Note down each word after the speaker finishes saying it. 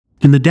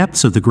In the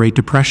depths of the Great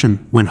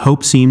Depression, when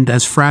hope seemed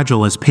as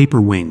fragile as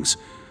paper wings,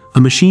 a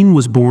machine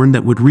was born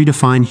that would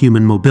redefine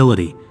human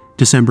mobility.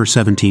 December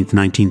 17,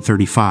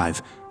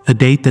 1935, a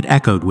date that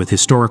echoed with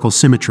historical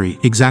symmetry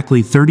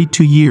exactly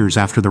 32 years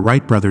after the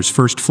Wright brothers'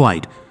 first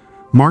flight,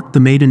 marked the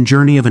maiden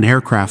journey of an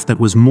aircraft that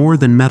was more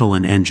than metal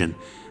and engine.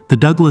 The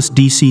Douglas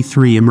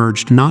DC-3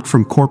 emerged not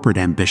from corporate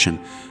ambition,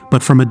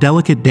 but from a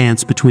delicate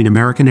dance between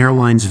American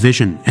Airlines'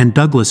 vision and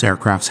Douglas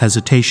Aircraft's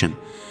hesitation.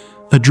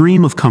 A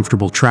dream of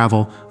comfortable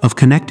travel, of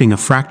connecting a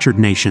fractured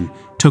nation,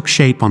 took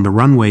shape on the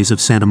runways of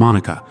Santa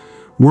Monica.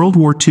 World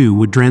War II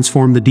would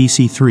transform the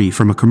DC-3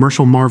 from a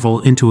commercial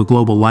marvel into a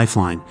global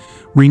lifeline.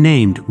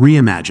 Renamed,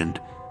 reimagined,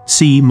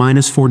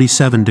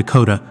 C-47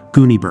 Dakota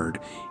Goonybird,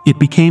 it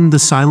became the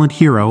silent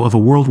hero of a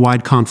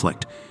worldwide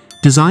conflict.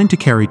 Designed to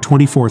carry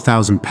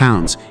 24,000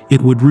 pounds,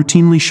 it would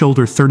routinely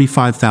shoulder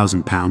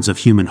 35,000 pounds of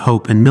human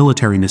hope and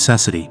military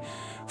necessity.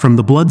 From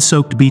the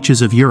blood-soaked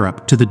beaches of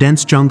Europe to the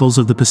dense jungles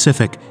of the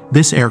Pacific,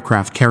 this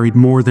aircraft carried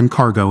more than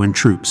cargo and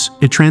troops.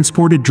 It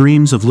transported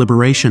dreams of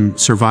liberation,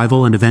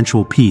 survival, and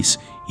eventual peace.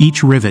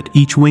 Each rivet,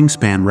 each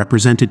wingspan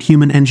represented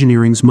human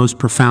engineering's most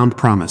profound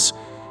promise.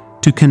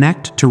 To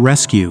connect, to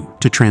rescue,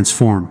 to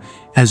transform.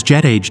 As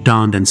jet age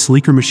dawned and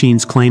sleeker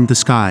machines claimed the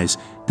skies,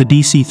 the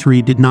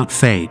DC-3 did not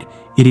fade.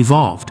 It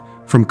evolved.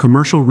 From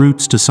commercial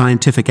routes to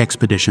scientific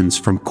expeditions,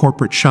 from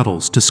corporate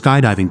shuttles to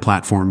skydiving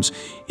platforms,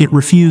 it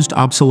refused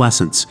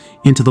obsolescence.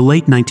 Into the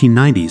late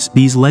 1990s,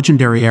 these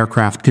legendary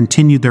aircraft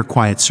continued their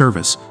quiet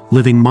service,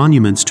 living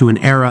monuments to an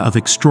era of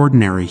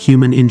extraordinary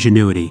human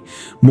ingenuity.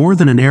 More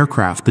than an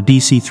aircraft, the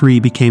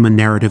DC-3 became a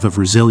narrative of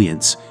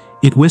resilience.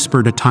 It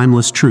whispered a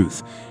timeless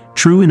truth.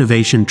 True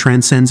innovation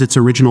transcends its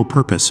original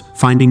purpose,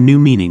 finding new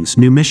meanings,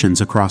 new missions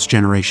across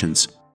generations.